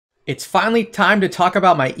It's finally time to talk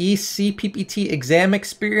about my eCPPT exam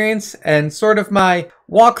experience and sort of my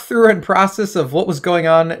walkthrough and process of what was going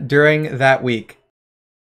on during that week.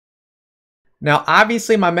 Now,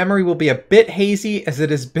 obviously my memory will be a bit hazy as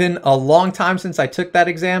it has been a long time since I took that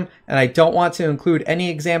exam, and I don't want to include any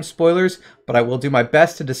exam spoilers, but I will do my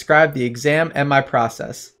best to describe the exam and my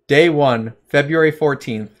process. Day 1, February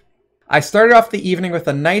 14th. I started off the evening with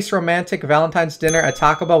a nice romantic Valentine's dinner at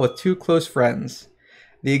Taco Bell with 2 close friends.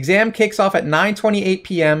 The exam kicks off at 9:28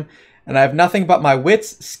 p.m. and I have nothing but my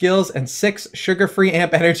wits, skills, and 6 sugar-free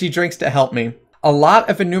AMP energy drinks to help me. A lot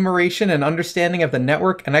of enumeration and understanding of the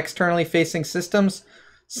network and externally facing systems,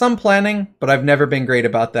 some planning, but I've never been great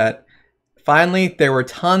about that. Finally, there were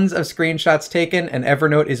tons of screenshots taken, and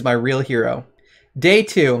Evernote is my real hero. Day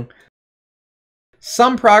 2.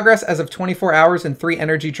 Some progress as of 24 hours and 3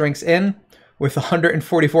 energy drinks in, with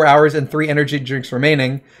 144 hours and 3 energy drinks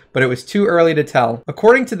remaining, but it was too early to tell.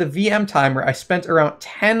 According to the VM timer, I spent around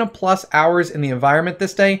 10 plus hours in the environment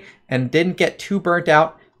this day and didn't get too burnt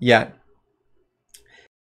out yet.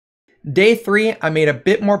 Day 3, I made a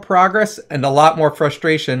bit more progress and a lot more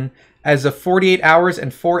frustration as of 48 hours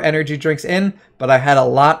and 4 energy drinks in, but I had a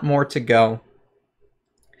lot more to go.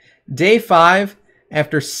 Day 5,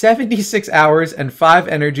 after 76 hours and 5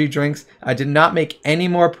 energy drinks, I did not make any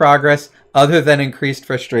more progress other than increased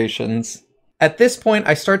frustrations. At this point,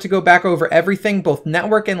 I start to go back over everything, both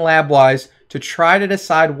network and lab-wise, to try to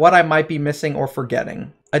decide what I might be missing or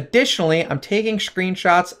forgetting. Additionally, I'm taking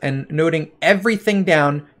screenshots and noting everything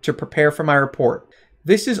down to prepare for my report.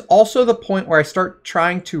 This is also the point where I start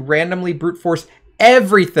trying to randomly brute force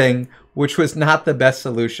everything, which was not the best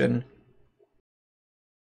solution.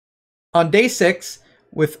 On day 6,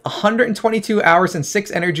 with 122 hours and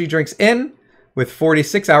 6 energy drinks in, with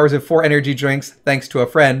 46 hours and 4 energy drinks, thanks to a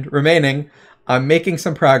friend, remaining, I'm making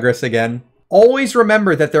some progress again. Always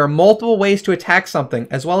remember that there are multiple ways to attack something,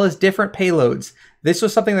 as well as different payloads. This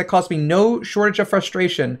was something that caused me no shortage of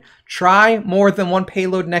frustration. Try more than one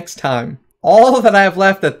payload next time. All that I have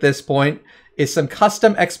left at this point is some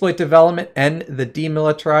custom exploit development and the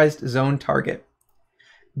demilitarized zone target.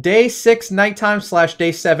 Day 6 nighttime /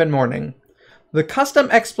 day 7 morning. The custom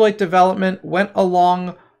exploit development went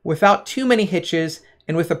along without too many hitches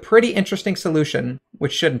and with a pretty interesting solution,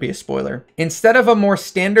 which shouldn't be a spoiler. Instead of a more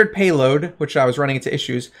standard payload, which I was running into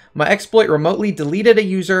issues, my exploit remotely deleted a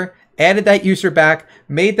user, added that user back,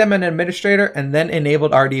 made them an administrator, and then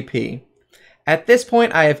enabled RDP. At this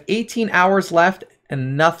point, I have 18 hours left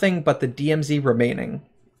and nothing but the DMZ remaining.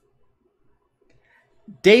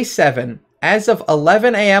 Day 7. As of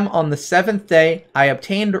 11 a.m. on the 7th day, I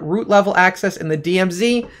obtained root level access in the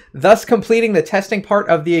DMZ, thus completing the testing part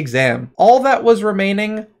of the exam. All that was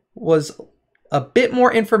remaining was a bit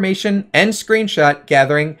more information and screenshot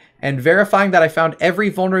gathering and verifying that I found every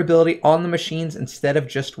vulnerability on the machines instead of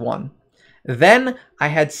just one. Then I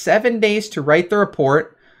had 7 days to write the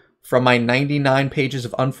report from my 99 pages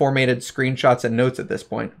of unformatted screenshots and notes at this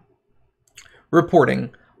point. Reporting.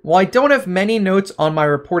 While I don't have many notes on my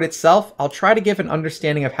report itself, I'll try to give an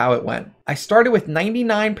understanding of how it went. I started with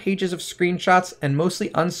 99 pages of screenshots and mostly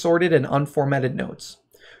unsorted and unformatted notes.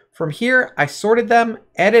 From here, I sorted them,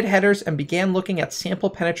 added headers, and began looking at sample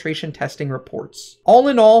penetration testing reports. All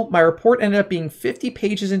in all, my report ended up being 50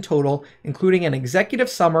 pages in total, including an executive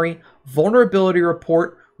summary, vulnerability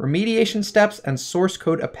report, remediation steps, and source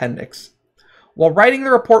code appendix. While writing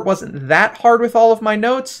the report wasn't that hard with all of my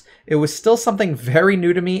notes, it was still something very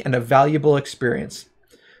new to me and a valuable experience.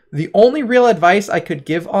 The only real advice I could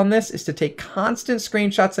give on this is to take constant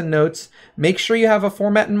screenshots and notes, make sure you have a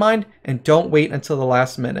format in mind, and don't wait until the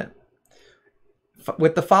last minute.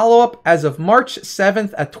 With the follow-up, as of March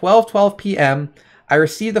 7th at 12:12 p.m., I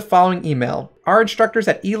received the following email. Our instructors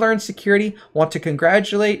at eLearnSecurity want to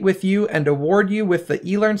congratulate with you and award you with the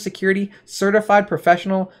eLearnSecurity Certified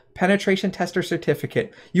Professional Penetration Tester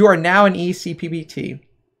Certificate. You are now an eCPPT.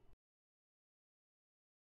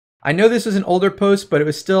 I know this was an older post, but it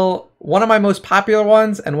was still one of my most popular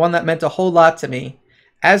ones and one that meant a whole lot to me.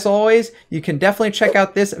 As always, you can definitely check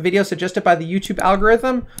out this video suggested by the YouTube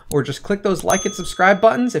algorithm, or just click those like and subscribe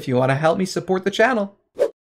buttons if you want to help me support the channel.